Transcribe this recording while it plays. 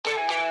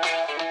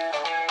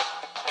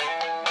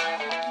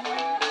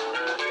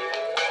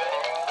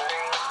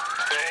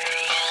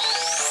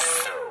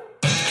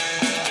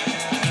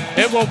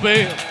It will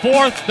be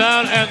 4th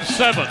down and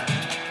 7.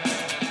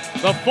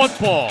 The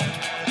football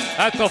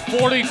at the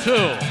 42.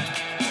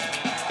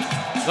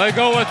 They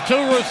go with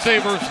 2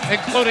 receivers,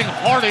 including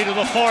Hardy to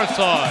the far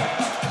side.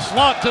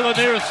 Slot to the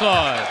near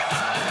side.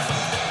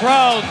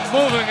 Crowd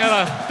moving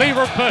at a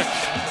fever pitch.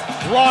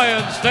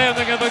 Ryan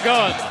standing in the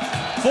gun.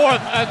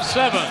 4th and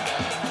 7.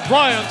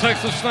 Ryan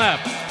takes the snap.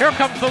 Here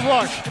comes the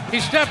rush.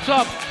 He steps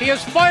up. He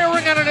is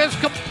firing, and it is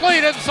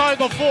complete inside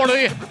the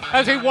 40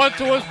 as he went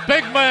to his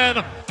big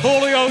man,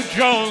 Julio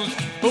Jones,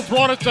 who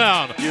brought it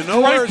down. You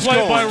know where it's play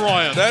going. By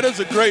Ryan. That is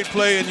a great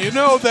play, and you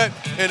know that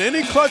in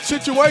any clutch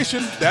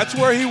situation, that's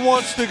where he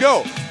wants to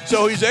go.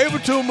 So he's able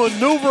to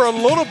maneuver a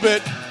little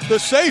bit the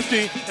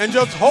safety and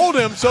just hold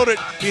him so that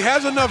he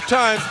has enough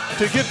time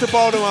to get the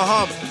ball to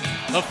Muhammad.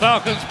 The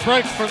Falcons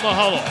break from the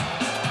huddle.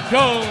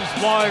 Jones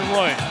wide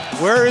right.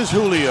 Where is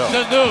Julio?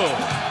 Sanu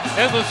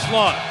in the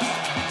slot.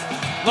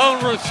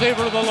 Lone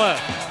receiver to the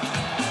left.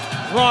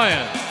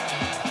 Ryan.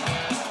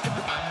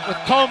 With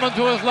Coleman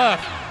to his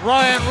left.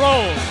 Ryan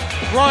rolls.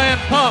 Ryan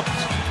pumps.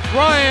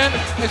 Ryan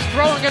is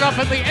throwing it up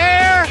in the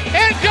air.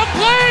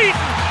 Incomplete!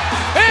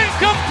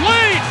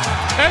 Incomplete!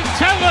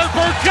 Intended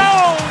for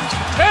Jones.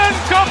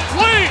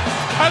 Incomplete!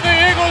 And the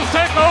Eagles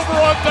take over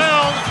on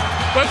down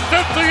with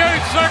 58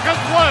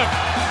 seconds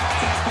left.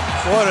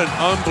 What an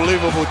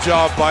unbelievable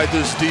job by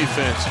this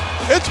defense.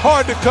 It's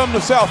hard to come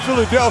to South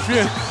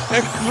Philadelphia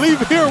and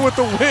leave here with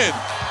the win.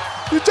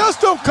 You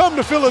just don't come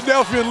to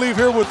Philadelphia and leave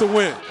here with the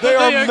win. They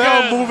are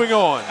now moving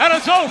on. And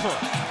it's over.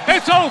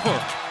 It's over.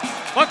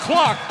 The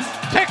clock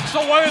ticks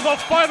away the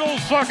final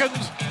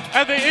seconds,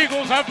 and the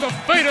Eagles have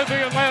defeated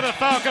the Atlanta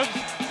Falcons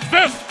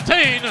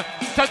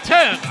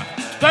 15-10.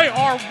 They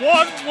are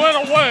 1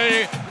 win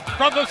away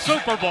from the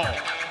Super Bowl.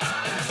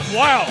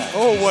 Wow.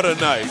 Oh, what a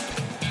night.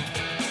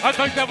 I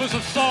think that was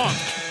a song.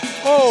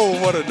 Oh,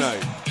 what a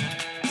night.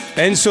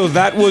 And so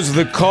that was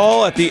the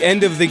call at the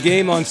end of the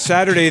game on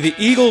Saturday. The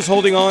Eagles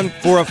holding on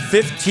for a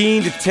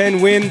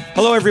 15-10 win.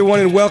 Hello,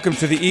 everyone, and welcome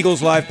to the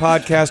Eagles Live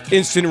Podcast,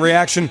 Instant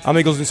Reaction. I'm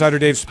Eagles Insider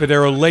Dave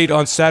Spadaro, late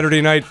on Saturday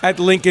night at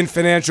Lincoln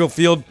Financial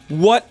Field.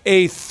 What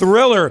a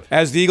thriller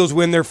as the Eagles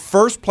win their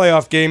first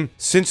playoff game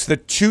since the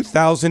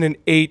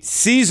 2008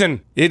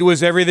 season. It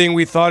was everything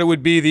we thought it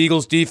would be. The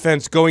Eagles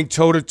defense going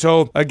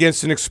toe-to-toe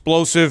against an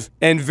explosive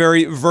and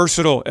very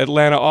versatile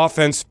Atlanta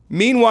offense.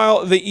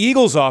 Meanwhile, the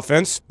Eagles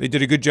offense, they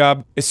did a good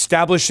job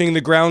establishing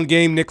the ground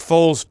game. Nick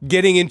Foles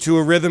getting into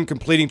a rhythm,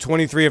 completing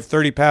 23 of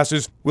 30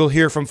 passes. We'll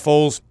hear from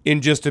Foles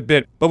in just a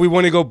bit. But we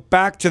want to go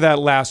back to that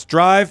last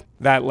drive,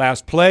 that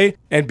last play,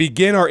 and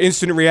begin our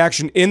instant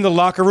reaction in the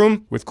locker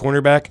room with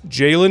cornerback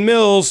Jalen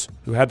Mills,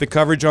 who had the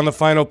coverage on the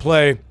final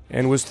play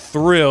and was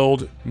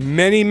thrilled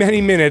many, many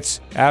minutes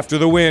after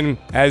the win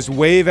as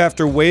wave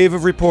after wave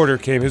of reporter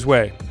came his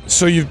way.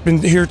 So you've been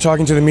here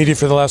talking to the media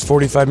for the last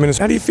 45 minutes.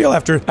 How do you feel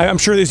after? I'm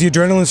sure is the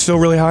adrenaline still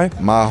really high?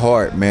 My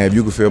heart, man, if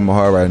you can feel my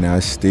heart right now,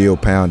 it's still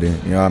pounding.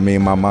 You know what I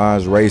mean? My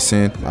mind's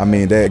racing. I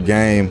mean, that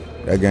game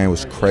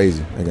was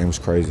crazy. That game was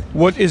crazy.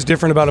 What is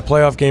different about a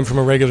playoff game from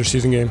a regular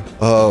season game?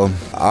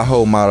 Our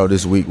whole motto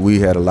this week, we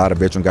had a lot of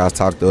veteran guys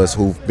talk to us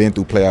who've been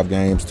through playoff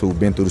games, who've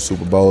been through the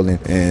Super Bowl,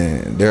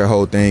 and their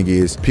whole thing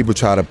is people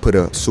try to put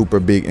a super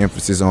big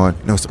emphasis on,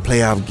 it's a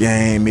playoff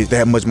game, it's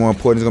that much more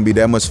important, it's going to be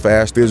that much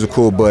fast,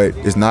 physical, but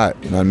it's not.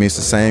 You know what I mean? It's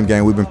the same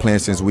game we've been playing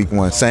since week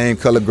 1. Same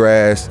color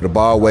grass, the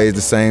ball weighs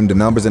the same, the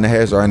numbers in the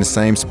heads are in the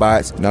same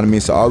spots. You know what I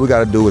mean? So all we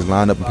got to do is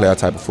line up and play our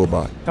type of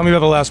football. Tell me about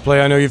the last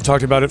play. I know you've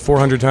talked about it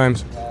 400 times.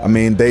 I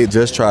mean, they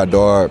just tried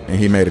Dard, and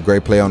he made a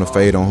great play on the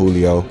fade on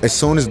Julio. As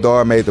soon as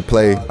Dard made the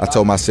play, I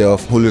told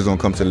myself, Julio's going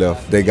to come to the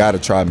left. They got to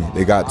try me.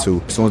 They got to.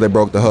 As soon as they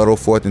broke the huddle,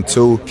 4th and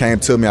 2, came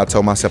to me, I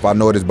told myself, I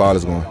know where this ball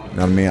is going. You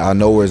know what I mean? I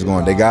know where it's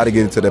going. They got to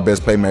get it to their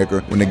best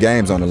playmaker when the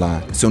game's on the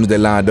line. As soon as they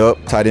lined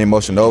up, tight end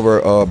motioned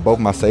over, both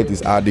my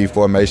safeties, ID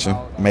formation,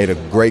 made a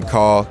great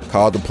call,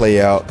 called the play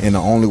out, and the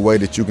only way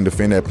that you can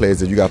defend that play is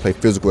that you got to play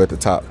physical at the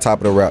top of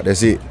the route.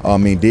 That's it.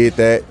 Did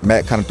that.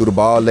 Matt kind of threw the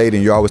ball late,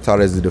 and you always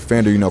taught as a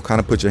defender, kind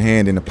of put your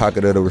hand in the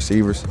pocket of the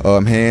receiver's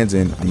hands,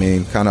 and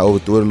kind of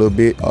overthrew it a little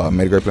bit.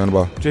 Made a great play on the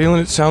ball.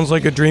 Jalen, it sounds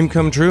like a dream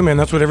come true, man.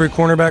 That's what every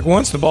cornerback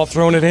wants. The ball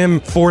thrown at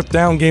him, 4th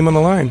down, game on the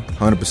line.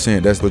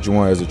 100%. That's what you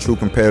want as a true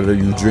competitor.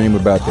 You dream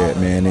about that,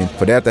 man. And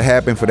for that to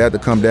happen, for that to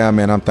come down,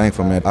 man, I'm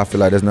thankful, man. I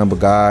feel like that's number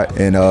God,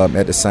 and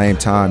at the same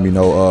time,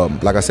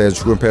 like I said, as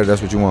a true competitor,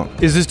 that's what you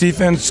want. Is this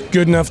defense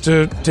good enough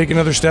to take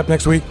another step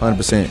next week?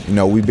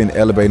 100%. We've been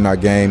elevating our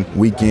game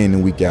week in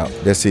and week out.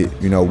 That's it.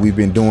 We've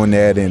been doing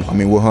that, and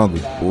we're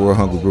hungry. We're a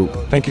hungry group.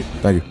 Thank you.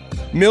 Thank you.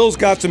 Mills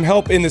got some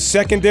help in the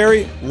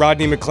secondary.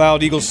 Rodney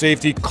McLeod, Eagles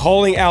safety,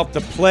 calling out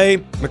the play.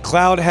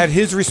 McLeod had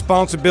his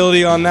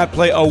responsibility on that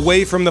play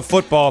away from the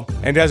football,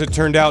 and as it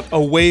turned out,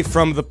 away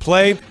from the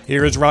play.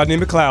 Here is Rodney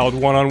McLeod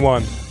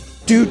one-on-one.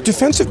 Do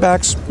defensive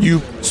backs,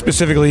 you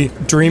specifically,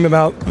 dream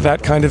about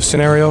that kind of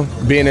scenario?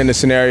 Being in the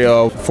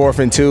scenario of 4th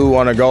and 2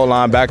 on a goal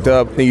line backed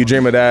up, I think you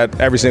dream of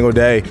that every single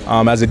day.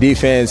 As a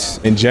defense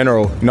in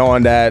general,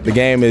 knowing that the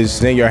game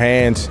is in your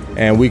hands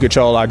and we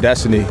control our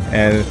destiny.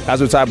 And that's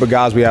what type of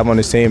guys we have on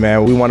this team,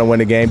 man. We want to win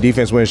the game.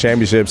 Defense wins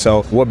championships.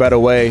 So what better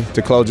way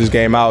to close this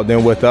game out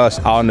than with us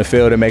out on the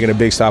field and making a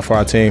big stop for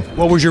our team.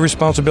 What was your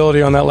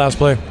responsibility on that last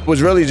play? It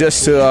was really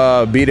just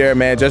to be there,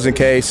 man, just in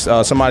case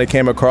somebody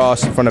came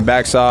across from the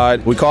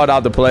backside. We called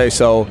out the play,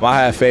 so I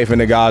had faith in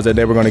the guys that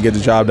they were going to get the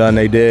job done.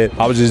 They did.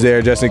 I was just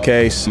there just in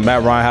case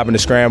Matt Ryan happened to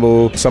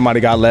scramble, somebody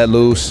got let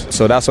loose.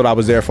 So that's what I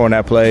was there for in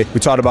that play.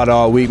 We talked about it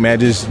all week, man,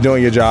 just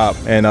doing your job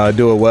and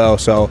do it well.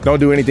 So don't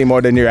do anything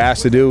more than you're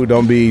asked to do.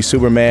 Don't be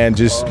Superman.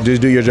 Just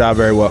do your job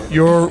very well.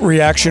 Your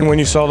reaction when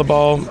you saw the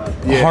ball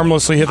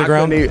harmlessly hit the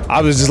ground?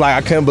 I was just like,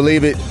 I couldn't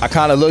believe it. I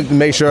kind of looked to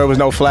make sure there was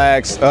no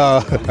flags.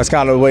 That's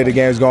kind of the way the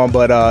game's going.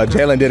 But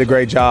Jalen did a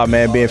great job,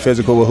 man, being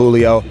physical with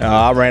Julio.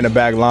 I ran the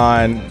back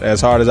line as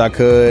hard as I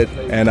could,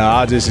 and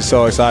I just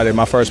so excited.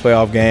 My first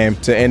playoff game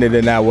to end it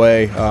in that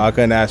way. I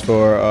couldn't ask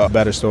for a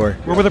better story.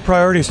 What were the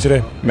priorities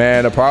today?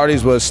 Man, the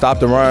priorities was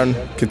stop the run,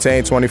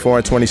 contain 24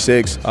 and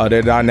 26.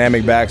 They're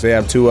dynamic backs. They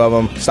have 2 of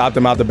them. Stop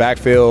them out the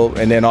backfield,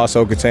 and then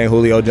also contain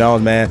Julio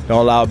Jones, man.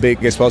 Don't allow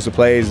big explosive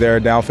plays. They're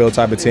a downfield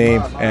type of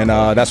team, and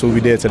that's what we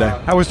did today.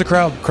 How was the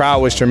crowd?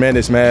 Crowd was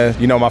tremendous, man.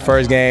 You know, my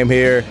first game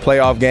here,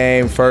 playoff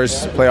game,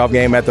 first playoff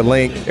game at the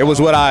Link. It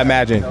was what I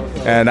imagined,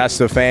 and that's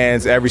the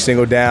fans every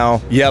single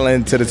down,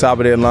 yelling to the top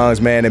of their lungs,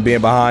 man, and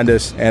being behind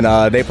us, and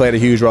they played a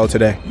huge role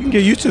today. You can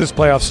get used to this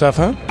playoff stuff,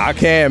 huh? I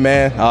can,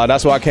 man.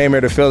 That's why I came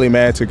here to Philly,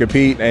 man, to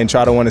compete and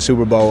try to win the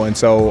Super Bowl, and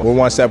so we're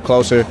one step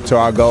closer to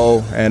our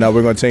goal, and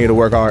we're going to continue to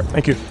work hard.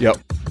 Thank you. Yep.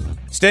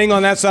 Staying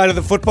on that side of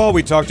the football,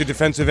 we talked to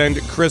defensive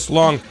end Chris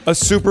Long, a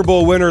Super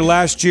Bowl winner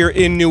last year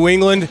in New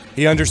England.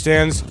 He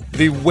understands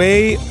the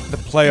way the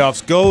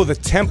playoffs go, the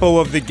tempo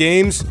of the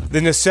games,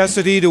 the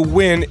necessity to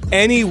win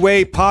any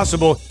way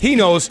possible. He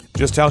knows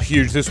just how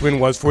huge this win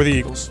was for the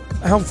Eagles.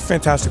 How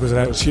fantastic was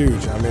that? It was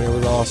huge. I mean, it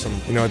was awesome.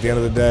 You know, at the end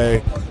of the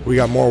day, we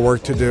got more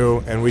work to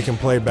do and we can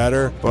play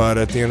better. But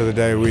at the end of the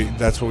day,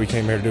 that's what we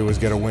came here to do, was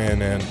get a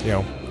win and, you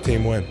know,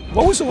 team win.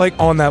 What was it like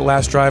on that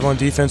last drive on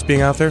defense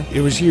being out there?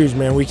 It was huge,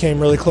 man. We came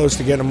really close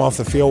to getting them off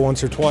the field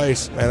once or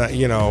twice. And,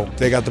 you know,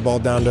 they got the ball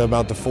down to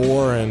about the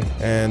 4.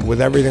 And with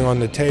everything on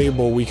the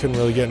table, we couldn't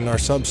really get in our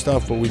sub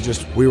stuff. But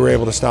we were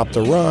able to stop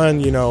the run.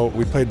 You know,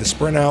 we played the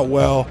sprint out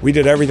well. We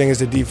did everything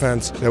as a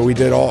defense that we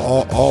did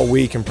all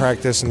week in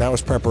practice. And that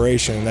was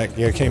preparation. And that,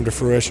 you know, came to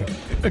fruition.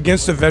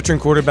 Against a veteran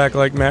quarterback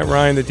like Matt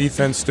Ryan, the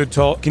defense stood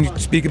tall. Can you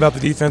speak about the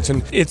defense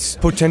and its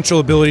potential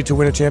ability to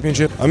win a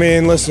championship? I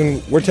mean,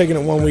 listen, we're taking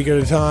it one week at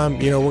a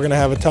time. You know, we're going to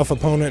have a tough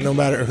opponent no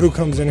matter who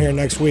comes in here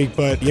next week.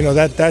 But, you know,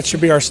 that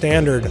should be our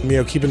standard, you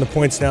know, keeping the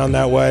points down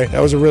that way. That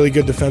was a really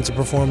good defensive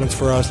performance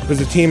for us. It was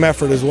a team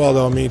effort as well,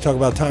 though. I mean, you talk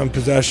about time of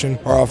possession,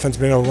 our offense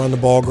being able to run the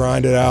ball,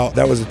 grind it out.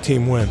 That was a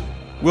team win.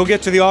 We'll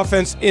get to the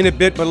offense in a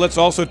bit, but let's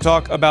also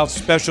talk about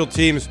special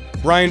teams.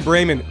 Brian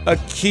Bremen, a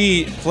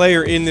key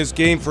player in this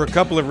game for a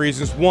couple of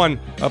reasons. One,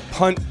 a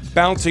punt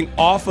bouncing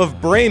off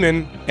of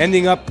Bremen,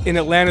 ending up in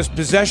Atlanta's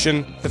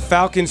possession. The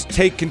Falcons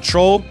take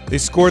control. They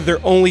scored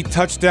their only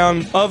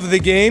touchdown of the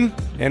game,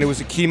 and it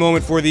was a key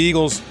moment for the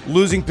Eagles,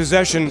 losing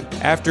possession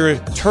after a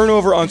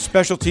turnover on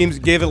special teams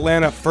gave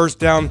Atlanta first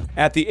down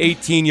at the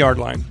 18-yard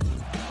line.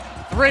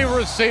 3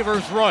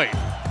 receivers right.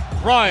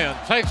 Ryan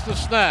takes the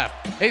snap.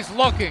 He's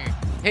looking,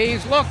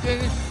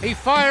 he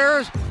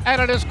fires,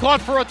 and it is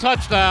caught for a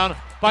touchdown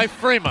by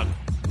Freeman.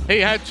 He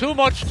had too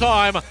much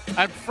time,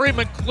 and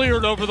Freeman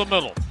cleared over the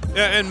middle.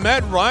 Yeah, and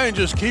Matt Ryan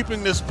just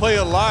keeping this play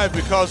alive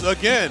because,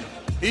 again,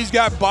 he's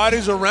got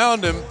bodies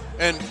around him,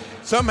 and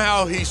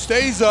somehow he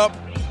stays up.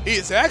 He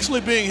is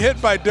actually being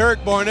hit by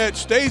Derek Barnett,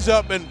 stays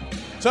up, and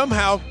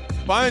somehow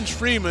finds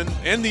Freeman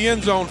in the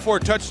end zone for a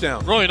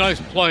touchdown. Really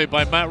nice play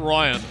by Matt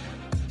Ryan.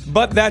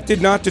 But that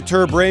did not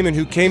deter Bremen,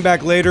 who came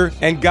back later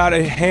and got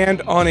a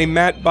hand on a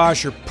Matt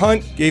Bosher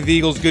punt, gave the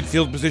Eagles good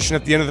field position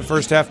at the end of the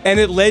first half, and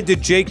it led to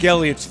Jake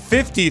Elliott's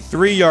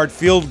 53-yard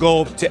field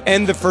goal to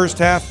end the first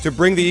half to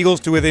bring the Eagles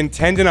to within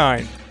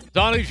 10-9.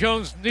 Donnie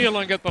Jones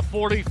kneeling at the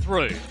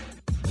 43.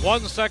 1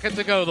 second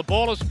to go. The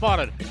ball is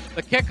spotted.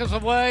 The kick is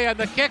away, and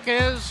the kick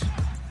is...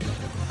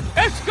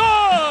 It's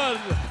good!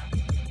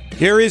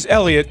 Here is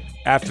Elliott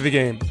after the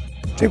game.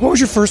 Jake, what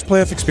was your first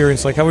playoff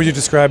experience like? How would you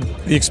describe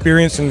the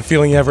experience and the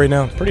feeling you have right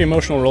now? Pretty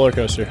emotional roller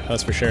coaster,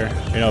 that's for sure.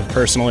 You know,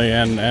 personally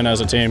and as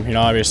a team. You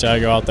know, obviously I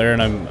go out there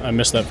and I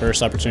miss that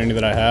first opportunity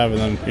that I have, and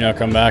then, you know,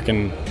 come back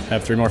and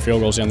have 3 more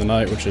field goals at the end of the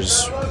night, which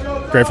is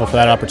grateful for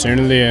that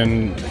opportunity,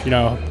 and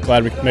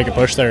glad we could make a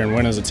push there and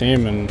win as a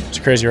team. And it's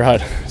a crazy ride,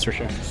 that's for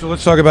sure. So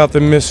let's talk about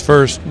the miss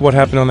first. What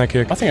happened on that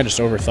kick? I think I just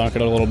overthunk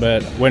it a little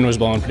bit. Wind was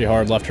blowing pretty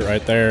hard left to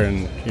right there,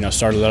 and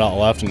started it out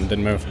left and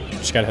didn't move.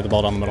 Just got to hit the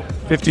ball down the middle.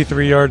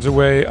 53 yards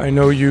away. I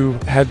know you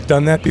had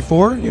done that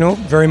before.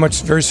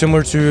 Very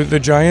similar to the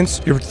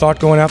Giants. Your thought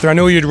going out there. I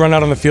know you'd run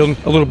out on the field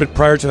a little bit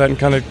prior to that and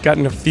kind of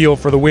gotten a feel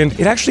for the wind.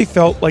 It actually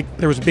felt like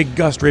there was a big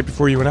gust right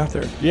before you went out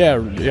there. Yeah.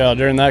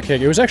 During that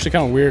kick, it was actually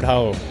kind of weird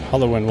how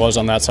the wind was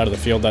on that side of the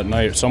field that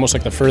night. It's almost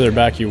like the further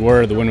back you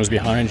were, the wind was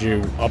behind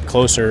you. Up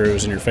closer, it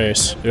was in your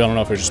face. I don't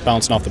know if it was just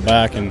bouncing off the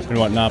back and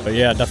whatnot, but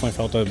yeah, definitely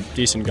felt a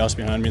decent gust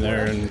behind me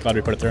there, and glad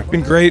we put it through.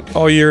 Been great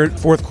all year.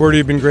 Fourth quarter,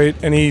 you've been great.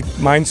 Any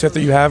mindset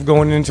that you have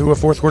going into a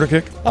fourth quarter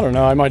kick? I don't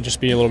know. I might just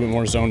be a little bit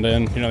more zoned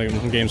in.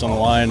 The game's on the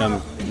line, and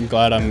I'm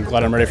glad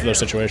I'm ready for those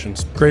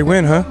situations. Great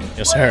win, huh?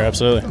 Yes, sir.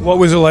 Absolutely. What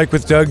was it like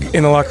with Doug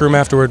in the locker room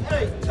afterward?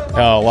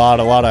 A lot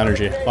of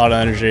energy.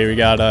 We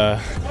got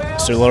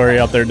Mr. Lurie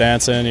up there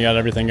dancing. You got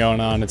everything going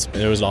on. It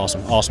was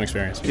awesome. Awesome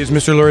experience. Is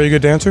Mr. Lurie a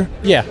good dancer?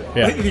 Yeah.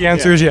 The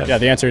answer is yes. Yeah,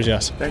 the answer is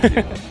yes. Thank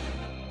you.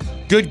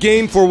 Good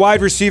game for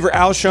wide receiver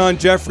Alshon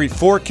Jeffrey.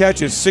 4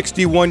 catches,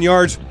 61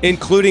 yards,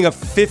 including a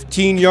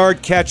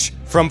 15-yard catch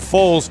from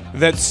Foles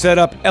that set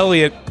up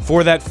Elliott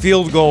for that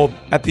field goal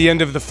at the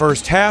end of the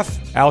first half.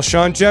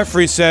 Alshon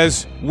Jeffrey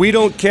says, "We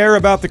don't care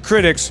about the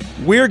critics.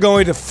 We're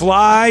going to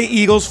fly,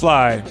 Eagles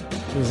fly."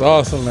 It was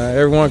awesome, man.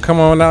 Everyone come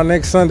on out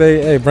next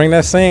Sunday. Hey, bring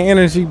that same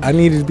energy. I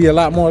need it to be a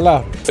lot more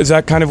loud. Is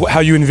that kind of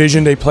how you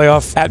envisioned a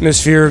playoff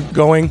atmosphere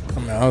going?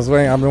 I've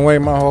been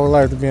waiting my whole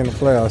life to be in the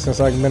playoffs since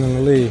I've been in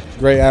the league.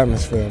 Great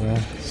atmosphere,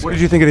 man. What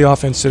did you think of the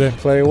offense today?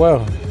 Play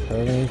well.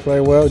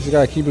 Play well. Just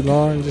got to keep it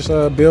going. Just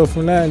build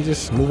from that and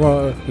just move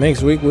on.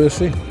 Next week, we'll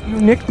see.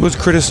 Nick was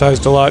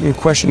criticized a lot and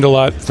questioned a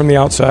lot from the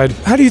outside.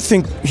 How do you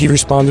think he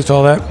responded to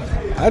all that?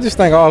 I just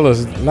think all of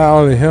us, not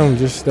only him,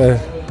 just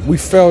that we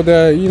felt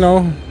that,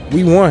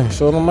 we won.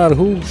 So no matter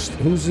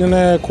who's in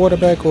that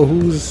quarterback or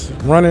who's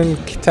running,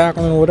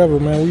 tackling,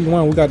 whatever, man, we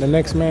won. We got the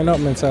next man up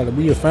mentality.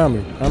 We a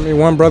family.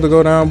 One brother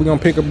go down, we're going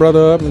to pick a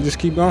brother up and just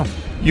keep going.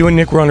 You and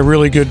Nick were on a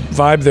really good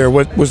vibe there.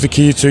 What was the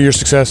key to your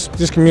success?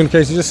 Just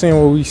communication, just seeing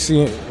what we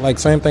see, like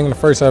same thing in the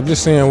first half,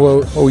 just seeing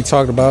what we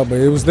talked about, but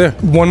it was there.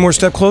 One more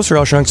step closer,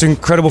 Alshon. It's an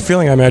incredible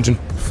feeling, I imagine.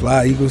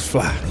 Fly, Eagles,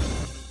 fly.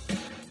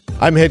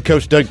 I'm head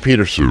coach Doug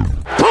Peterson.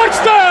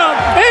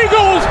 Touchdown,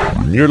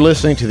 Eagles! You're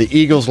listening to the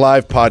Eagles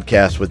Live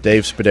podcast with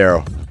Dave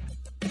Spadaro.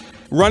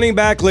 Running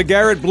back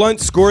LeGarrette Blount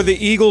scored the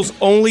Eagles'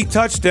 only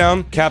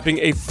touchdown, capping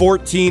a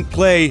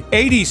 14-play,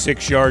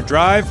 86-yard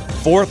drive,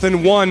 4th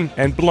and 1,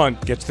 and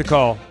Blount gets the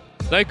call.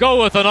 They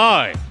go with an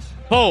eye.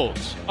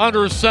 Foles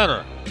under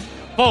center.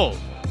 Foles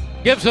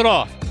gives it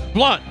off.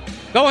 Blount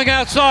going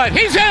outside.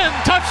 He's in.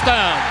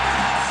 Touchdown.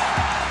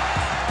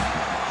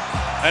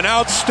 An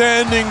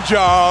outstanding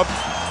job.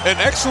 An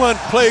excellent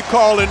play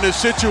call in this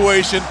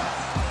situation.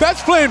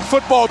 That's playing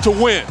football to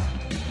win.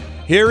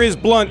 Here is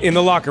Blount in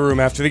the locker room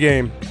after the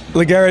game.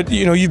 LeGarrette,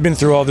 you've been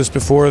through all this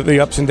before, the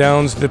ups and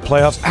downs, the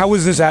playoffs. How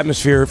was this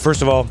atmosphere,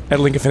 first of all,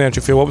 at Lincoln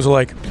Financial Field? What was it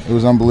like? It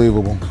was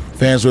unbelievable.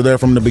 Fans were there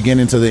from the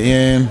beginning to the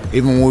end,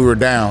 even when we were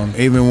down,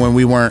 even when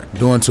we weren't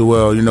doing too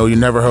well. You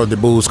never heard the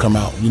boos come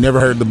out. You never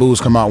heard the boos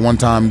come out one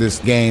time this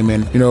game,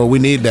 and, we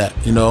need that.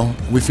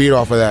 We feed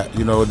off of that.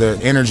 The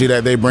energy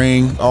that they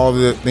bring, all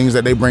the things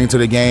that they bring to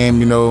the game,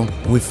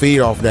 we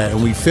feed off that,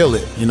 and we feel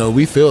it.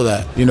 We feel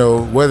that.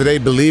 Whether they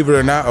believe it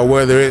or not, or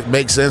whether it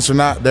makes sense or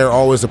not, they're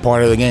always a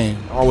part of the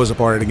game. Always a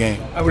part of the game.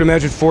 I would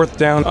imagine 4th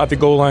down at the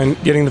goal line,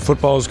 getting the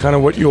football is kind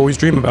of what you always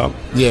dream about.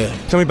 Yeah.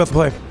 Tell me about the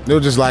play. It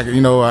was just like,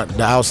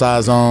 the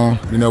outside zone.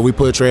 We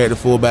put Trey at the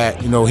fullback.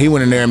 He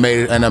went in there and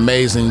made an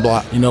amazing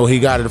block. He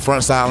got to the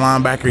front side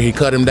linebacker. He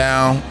cut him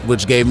down,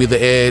 which gave me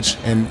the edge.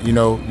 And,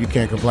 you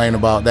can't complain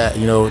about that.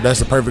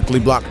 That's a perfectly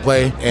blocked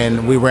play,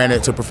 and we ran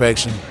it to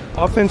perfection.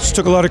 Offense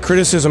took a lot of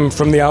criticism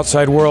from the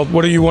outside world.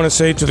 What do you want to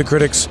say to the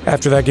critics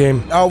after that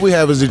game? All we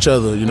have is each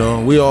other,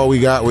 We all we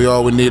got, we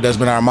all we need. That's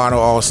been our motto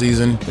all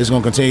season. It's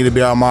going to continue to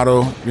be our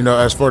motto.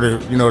 As for the,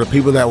 the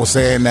people that were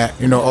saying that,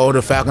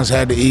 the Falcons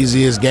had the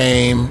easiest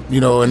game,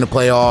 in the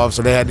playoffs,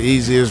 or they had the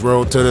easiest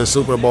road to the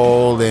Super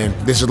Bowl, and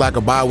this is like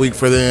a bye week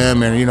for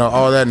them, and,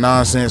 all that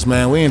nonsense,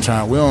 man. We ain't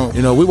trying. We don't,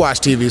 we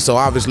watch TV, so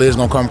obviously it's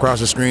going to come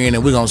across the screen,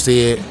 and we're going to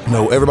see it.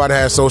 Everybody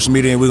has social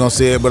media, and we're going to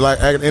see it. But,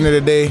 at the end of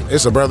the day,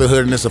 it's a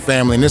brotherhood, and it's a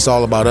family, and it's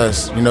all about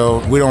us. We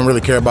don't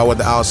really care about what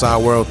the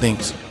outside world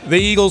thinks. The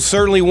Eagles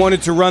certainly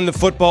wanted to run the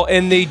football,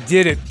 and they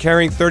did it,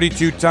 carrying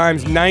 32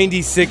 times,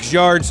 96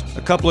 yards,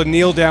 a couple of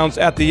kneel downs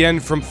at the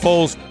end from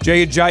Foles.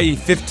 Jay Ajayi,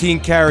 15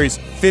 carries,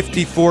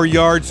 54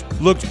 yards,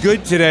 looked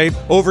good today,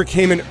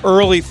 overcame an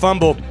early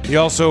fumble. He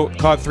also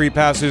caught 3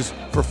 passes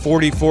for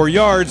 44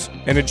 yards,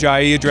 and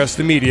Ajayi addressed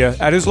the media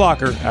at his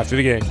locker after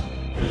the game.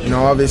 You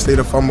know, obviously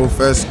the fumble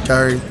first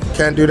carry.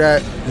 Can't do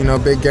that, you know,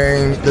 big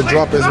game. The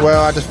drop as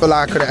well. I just feel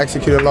like I could have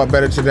executed a lot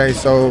better today.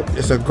 So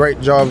it's a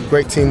great job,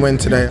 great team win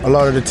today. A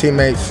lot of the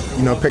teammates,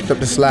 you know, picked up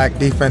the slack.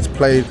 Defense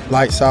played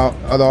lights out.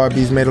 Other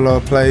RBs made a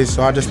lot of plays.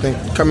 So I just think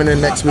coming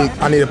in next week,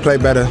 I need to play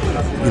better.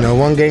 You know,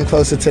 one game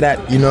closer to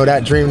that, you know,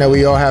 that dream that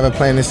we all have of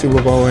playing the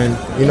Super Bowl. And,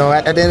 you know,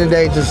 at the end of the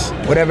day, just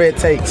whatever it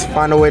takes,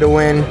 find a way to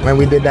win. When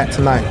we did that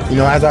tonight. You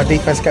know, as our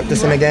defense kept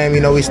us in the game,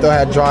 you know, we still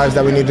had drives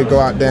that we need to go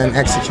out there and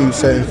execute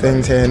certain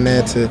things here and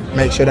there to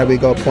make sure that we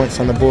got points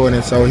on the board.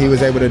 And so he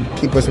was able to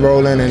keep us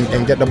rolling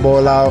and get the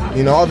ball out.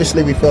 You know,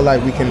 obviously we feel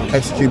like we can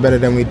execute better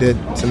than we did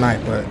tonight,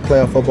 but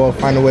playoff football,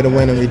 find a way to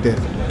win, and we did.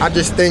 I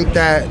just think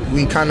that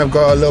we kind of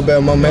got a little bit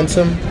of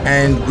momentum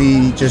and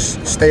we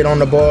just stayed on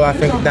the ball. I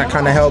think that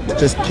kind of helped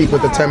just keep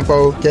with the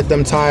tempo, get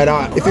them tired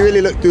out. If you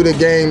really look through the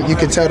game, you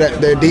could tell that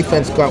their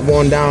defense got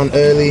worn down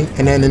early,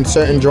 and then in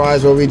certain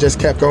drives where we just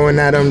kept going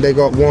at them, they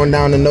got worn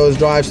down in those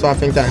drives, so I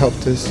think that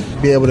helped us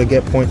be able to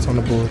get points on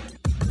the board.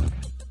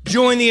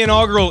 Join the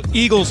inaugural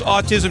Eagles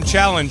Autism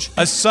Challenge,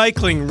 a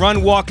cycling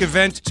run-walk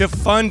event to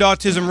fund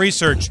autism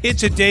research.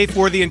 It's a day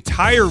for the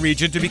entire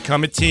region to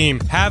become a team,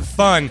 have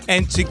fun,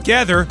 and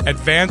together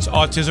advance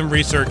autism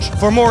research.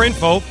 For more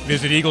info,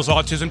 visit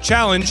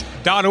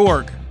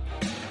eaglesautismchallenge.org.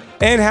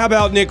 And how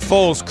about Nick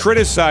Foles,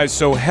 criticized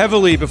so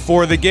heavily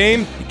before the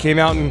game? He came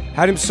out and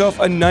had himself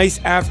a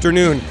nice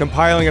afternoon,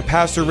 compiling a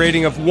passer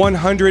rating of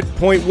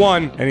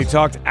 100.1, and he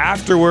talked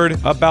afterward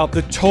about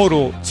the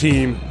total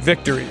team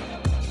victory.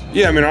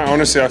 Yeah, I mean,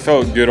 honestly, I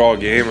felt good all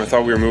game. I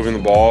thought we were moving the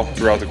ball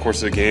throughout the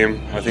course of the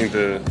game. I think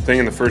the thing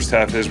in the first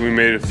half is we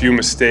made a few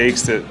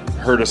mistakes that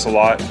hurt us a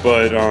lot,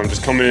 but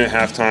just coming in at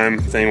halftime,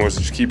 the thing was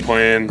just keep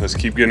playing, let's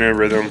keep getting in a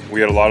rhythm.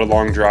 We had a lot of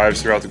long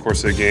drives throughout the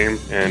course of the game,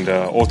 and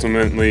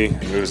ultimately,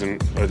 it was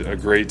a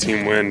great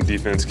team win.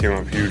 Defense came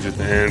up huge at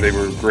the end. They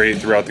were great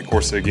throughout the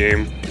course of the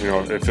game. You know,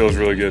 it feels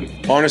really good.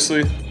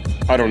 Honestly,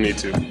 I don't need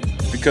to.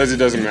 Because it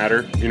doesn't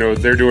matter. You know,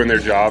 they're doing their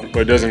job, but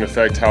it doesn't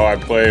affect how I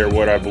play or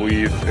what I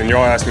believe. And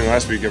y'all asked me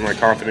last week, am I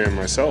confident in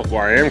myself?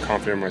 Well, I am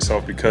confident in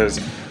myself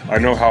because I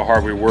know how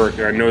hard we work,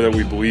 and I know that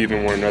we believe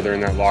in one another in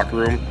that locker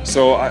room.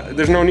 So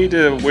there's no need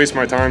to waste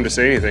my time to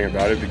say anything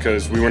about it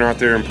because we went out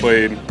there and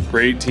played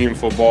great team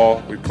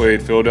football. We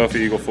played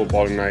Philadelphia Eagle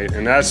football tonight,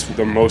 and that's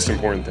the most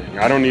important thing.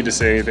 I don't need to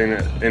say anything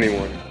to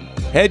anyone.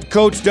 Head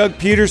coach Doug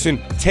Peterson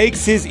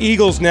takes his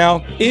Eagles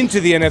now into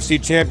the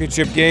NFC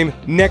Championship game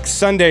next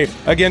Sunday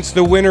against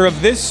the winner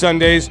of this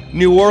Sunday's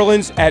New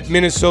Orleans at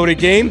Minnesota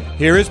game.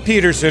 Here is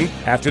Peterson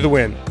after the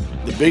win.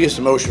 The biggest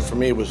emotion for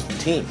me was the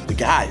team, the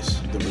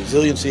guys, the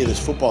resiliency of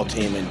this football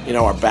team. And, you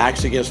know, our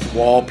backs against the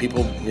wall,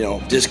 people, you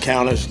know,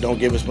 discount us, don't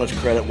give us much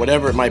credit,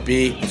 whatever it might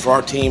be. For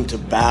our team to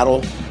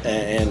battle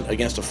and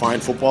against a fine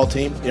football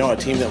team, you know, a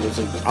team that was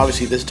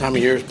obviously this time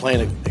of year is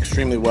playing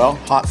extremely well,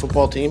 hot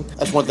football team.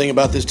 That's one thing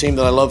about this team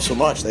that I love so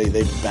much.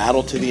 They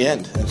battle to the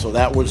end. And so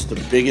that was the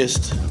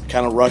biggest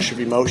kind of rush of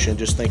emotion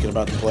just thinking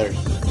about the players.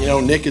 You know,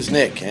 Nick is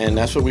Nick, and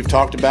that's what we've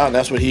talked about, and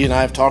that's what he and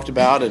I have talked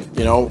about, and,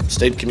 you know,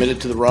 stayed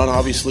committed to the run,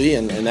 obviously,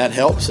 and that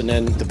helps. And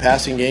then the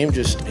passing game,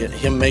 just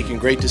him making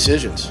great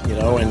decisions, you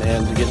know, and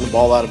getting the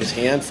ball out of his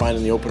hand,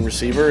 finding the open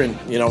receiver, and,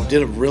 you know,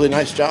 did a really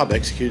nice job,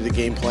 executed the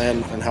game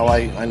plan and how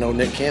I know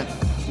Nick can.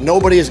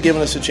 Nobody has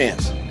given us a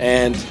chance.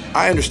 And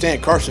I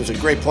understand Carson's a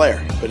great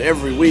player, but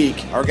every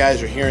week our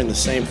guys are hearing the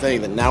same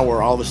thing, that now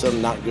we're all of a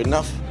sudden not good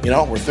enough. You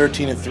know, we're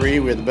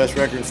 13-3, we have the best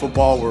record in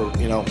football, we're,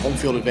 you know, home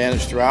field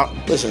advantage throughout.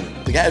 Listen,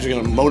 the guys are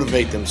going to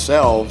motivate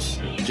themselves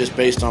just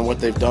based on what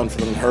they've done for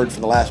them and heard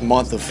for the last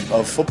month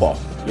of football.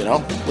 You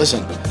know,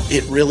 listen,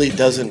 it really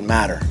doesn't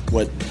matter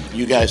what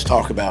you guys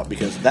talk about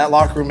because that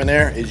locker room in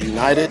there is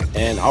united,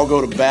 and I'll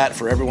go to bat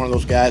for every one of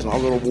those guys, and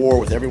I'll go to war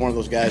with every one of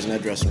those guys in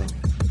that dressing room.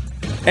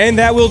 And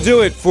that will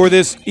do it for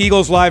this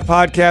Eagles Live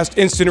podcast,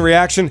 Instant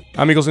Reaction.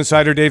 I'm Eagles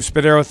insider Dave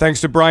Spadaro. Thanks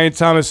to Brian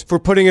Thomas for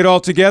putting it all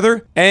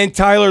together, and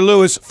Tyler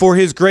Lewis for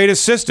his great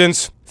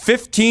assistance.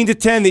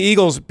 15-10, the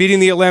Eagles beating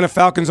the Atlanta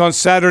Falcons on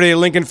Saturday at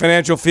Lincoln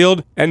Financial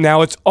Field, and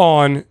now it's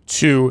on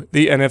to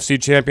the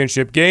NFC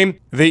Championship game.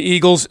 The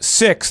Eagles'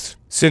 6th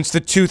since the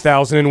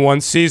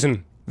 2001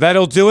 season.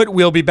 That'll do it.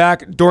 We'll be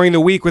back during the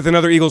week with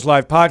another Eagles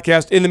Live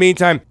podcast. In the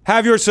meantime,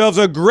 have yourselves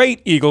a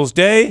great Eagles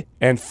day,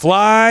 and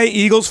fly,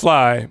 Eagles,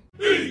 fly.